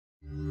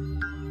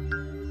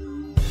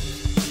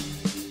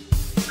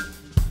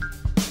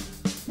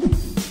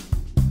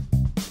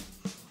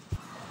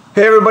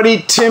Hey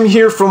everybody, Tim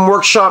here from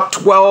Workshop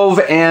 12,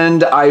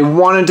 and I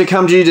wanted to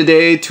come to you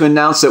today to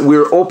announce that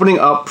we're opening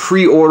up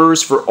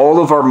pre-orders for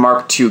all of our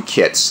Mark II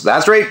kits.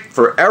 That's right,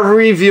 for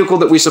every vehicle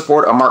that we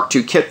support a Mark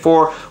II kit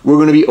for, we're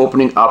going to be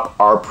opening up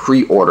our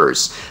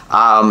pre-orders.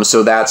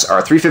 So that's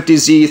our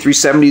 350Z,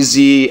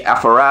 370Z,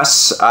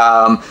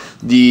 FRS.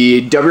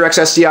 The WRX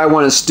SDI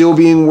one is still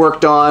being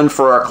worked on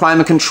for our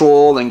climate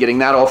control and getting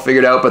that all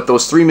figured out, but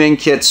those three main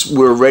kits,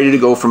 we're ready to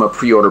go from a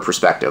pre-order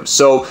perspective.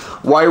 So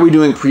why are we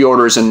doing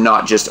pre-orders and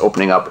not just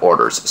opening up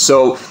orders?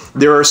 So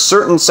there are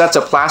certain sets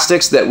of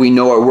plastics that we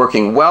know are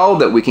working well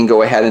that we can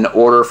go ahead and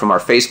order from our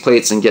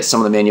faceplates and get some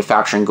of the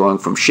manufacturing going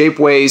from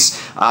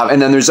Shapeways.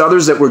 And then there's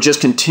others that we're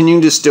just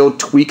continuing to still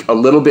tweak a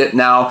little bit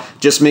now,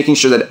 just making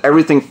sure that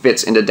everything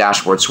fits into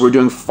dashboards. So we're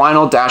doing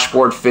final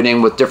dashboard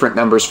fitting with different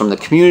members from the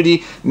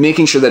community,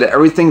 making sure that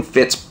everything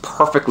fits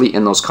perfectly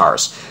in those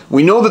cars.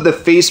 We know that the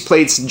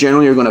faceplates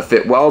generally are going to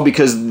fit well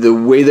because the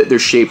way that they're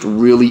shaped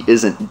really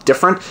isn't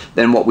different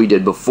than what we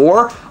did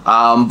before,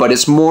 but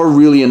it's more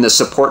really in the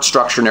support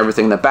structure and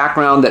everything in the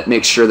background that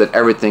makes sure that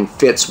everything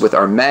fits with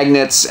our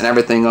magnets and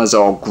everything is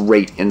all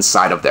great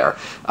inside of there.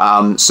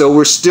 So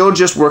we're still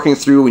just working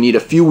through. We need a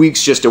few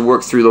weeks just to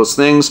work through those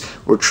things.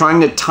 We're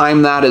trying to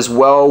time that as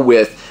well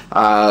with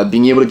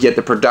being able to get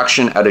the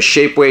production out of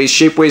Shapeways.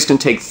 Shapeways can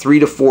take 3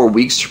 to 4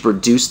 weeks to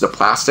produce the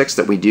plastics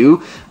that we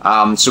do.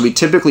 So we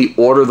typically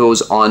order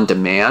those on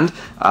demand.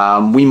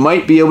 We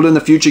might be able to in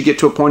the future get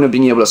to a point of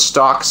being able to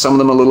stock some of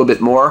them a little bit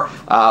more,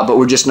 but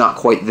we're just not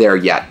quite there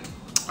yet.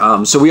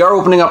 So we are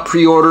opening up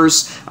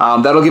pre-orders.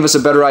 That'll give us a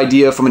better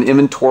idea from an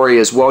inventory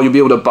as well. You'll be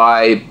able to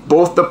buy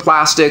both the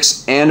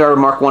plastics and our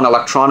Mark 1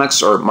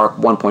 electronics or Mark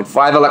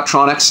 1.5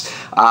 electronics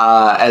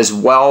as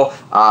well,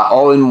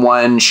 all in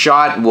one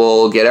shot.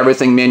 We'll get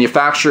everything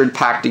manufactured,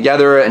 packed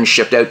together, and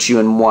shipped out to you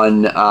in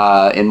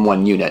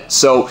one unit.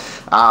 So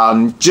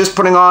just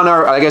putting on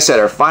our, like I said,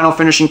 our final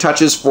finishing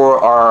touches for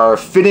our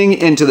fitting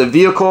into the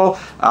vehicle.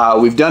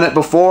 We've done it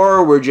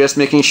before. We're just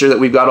making sure that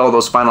we've got all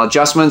those final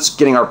adjustments,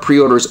 getting our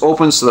pre-orders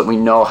open so that we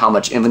know how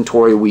much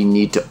inventory we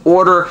need to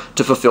order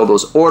to fulfill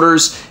those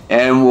orders,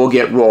 and we'll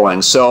get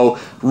rolling. So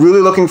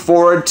really looking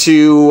forward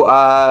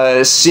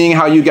to seeing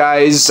how you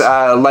guys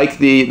like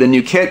the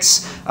new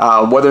kits,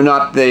 whether or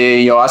not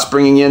us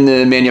bringing in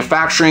the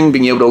manufacturing,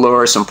 being able to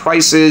lower some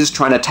prices,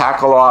 trying to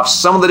tackle off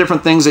some of the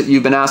different things that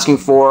you've been asking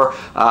for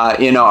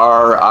in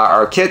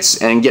our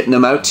kits and getting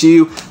them out to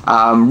you.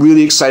 I'm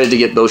really excited to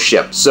get those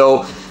shipped.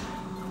 So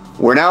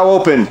we're now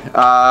open.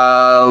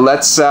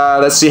 Let's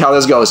see how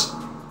this goes.